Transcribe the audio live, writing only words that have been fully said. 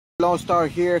Lone Star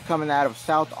here, coming out of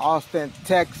South Austin,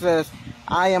 Texas.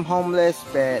 I am homeless,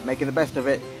 but making the best of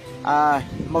it.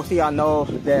 Most of y'all know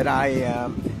that I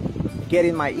am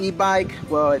getting my e-bike.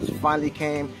 Well, it finally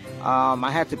came. I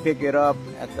had to pick it up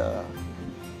at the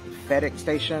FedEx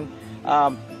station.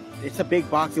 It's a big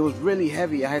box. It was really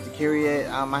heavy. I had to carry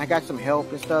it. I got some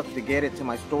help and stuff to get it to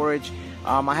my storage.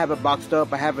 I have it boxed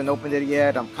up. I haven't opened it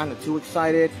yet. I'm kind of too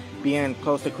excited, being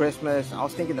close to Christmas. I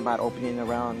was thinking about opening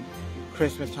around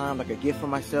Christmas time, like a gift for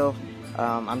myself.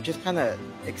 I'm just kind of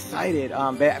excited.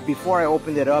 But before I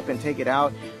opened it up and take it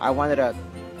out, I wanted to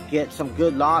get some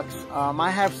good locks.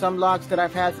 I have some locks that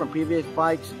I've had from previous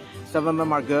bikes. Some of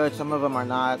them are good, some of them are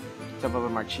not, some of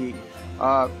them are cheap.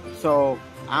 So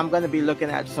I'm going to be looking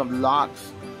at some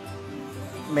locks,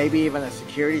 maybe even a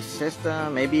security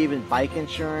system, maybe even bike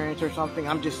insurance or something.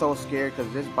 I'm just so scared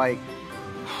because this bike,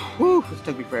 whew, this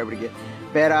took me forever to get.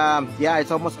 But yeah,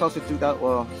 it's almost close to 2,000.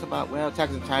 Well, it's about, well,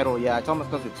 tax and title. Yeah, it's almost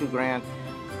close to 2 grand.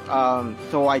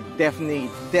 So I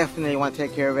definitely want to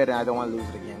take care of it, and I don't want to lose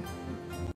it again.